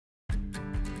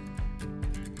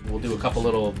We'll do a couple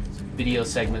little video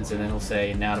segments, and then we'll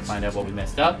say, now to find out what we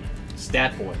messed up,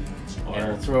 Stat Boy. And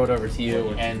we'll throw it over to you,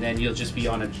 and then you'll just be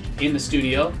in the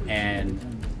studio, and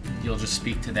you'll just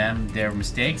speak to them their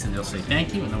mistakes, and they'll say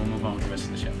thank you, and then we'll move on with the rest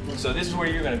of the show. So this is where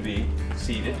you're going to be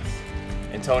seated,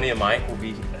 and Tony and Mike will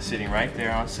be sitting right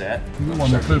there on set.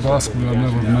 When I play basketball, I'm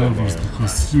never nervous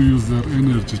because you use their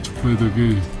energy to play the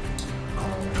game.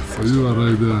 So you are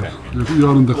right there. You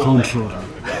are in the control.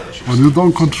 When you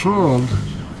don't control,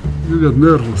 you get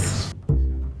nervous.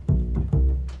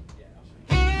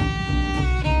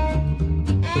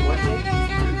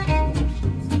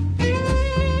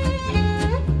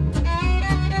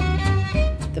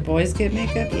 The boys get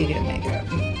makeup, you get makeup.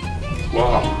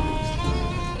 Wow.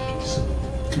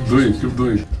 Keep doing, keep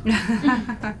doing.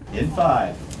 In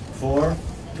 5, 4,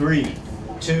 3,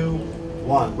 2,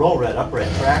 1. Roll red, up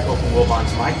red, track, open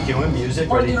Wilbon's mic, cue him, music,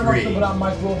 ready, 3. But I'm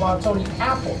Mike Wilbon, Tony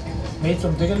Apple made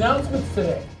some big announcements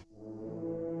today.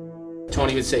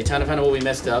 Tony would say, time to find out what we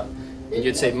messed up. And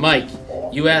you'd say, Mike,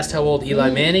 you asked how old Eli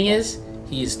Manning is?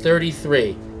 He is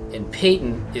 33, and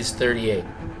Peyton is 38.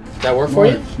 Does that work for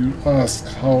you? Mike, you ask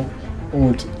how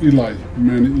old Eli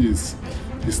Manning is.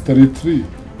 He's 33,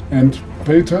 and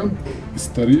Peyton is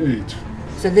 38.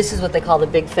 So this is what they call the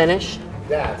big finish.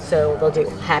 So they'll do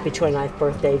happy 29th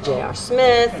birthday J.R.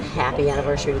 Smith, happy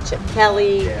anniversary to Chip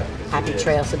Kelly, happy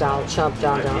trails to Donald Trump,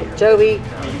 John Jovi.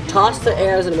 Toss the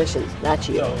airs and emissions. That's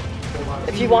you.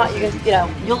 If you want, you can,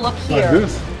 you'll look here. Like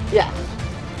this? Yeah.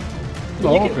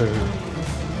 Oh, okay.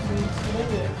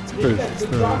 It's great.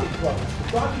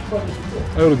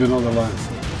 I already know the lines.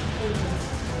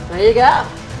 There you go.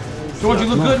 George, you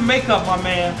look good in makeup, my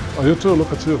man. Oh, you too.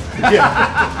 Look at you.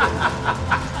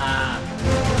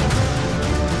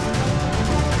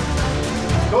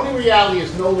 Tony Reality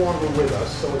is no longer with us,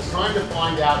 so it's time to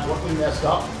find out what we messed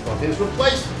up from his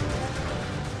replacement.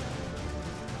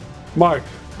 Mike,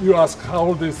 you ask how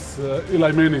old is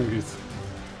Eli Manning is.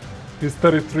 He's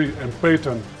 33, and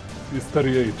Peyton is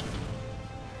 38.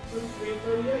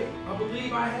 38. I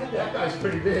believe I had That guy's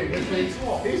pretty big, isn't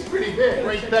he? He's pretty big.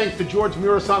 Great thanks to Gheorghe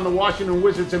Muresan, the Washington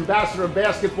Wizards ambassador of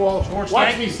basketball. George,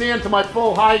 watch me stand to my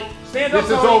full height. Stand up,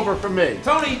 This is Tony. over for me.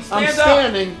 Tony, stand I'm up.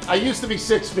 standing. I used to be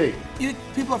 6 feet.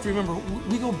 People have to remember,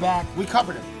 we go back. We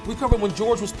covered him. We covered when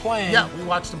George was playing. Yeah, we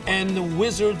watched him play. And the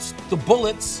Wizards, the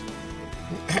Bullets,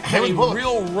 had a Bullets.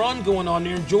 real run going on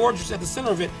there, and George was at the center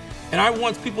of it. And I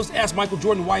once, people asked Michael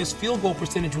Jordan why his field goal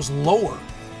percentage was lower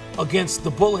against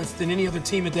the Bullets than any other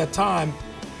team at that time.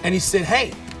 And he said,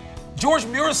 hey, Gheorghe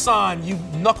Muresan, you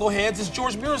knuckleheads, it's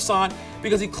Gheorghe Muresan,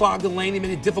 because he clogged the lane. He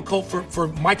made it difficult for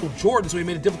Michael Jordan, so he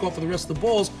made it difficult for the rest of the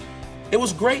Bulls. It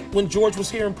was great when George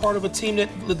was here and part of a team that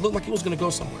looked like he was going to go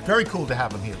somewhere. Very cool to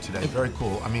have him here today. Very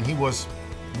cool. I mean, he was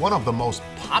one of the most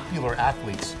popular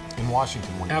athletes in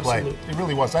Washington when he played. He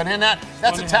really was. And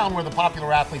that's a town where the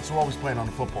popular athletes are always playing on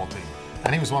the football team.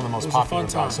 And he was one of the most popular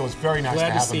guys. So it's very nice to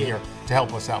have him here to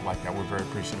help us out like that. We're very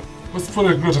appreciative. It was a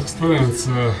pretty good experience.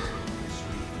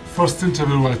 First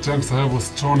interview I think I was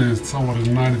Tony somewhere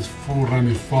in 94,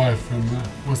 95, and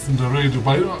was in the radio,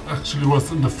 but actually was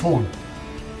on the phone.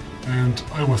 And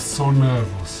I was so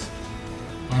nervous.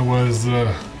 I was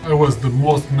the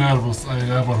most nervous I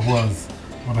ever was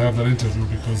when I had that interview,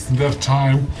 because in that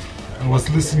time I was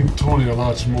listening to Tony a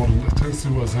lot more than I think he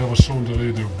was ever shown on the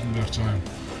radio in that time.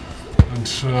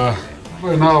 And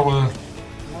right now,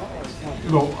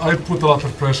 I put a lot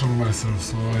of pressure on myself,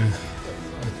 so I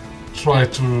try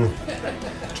to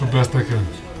best I can.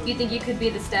 You think you could be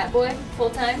the stat boy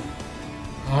full time?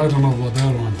 I don't know about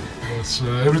that one, but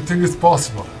everything is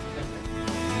possible.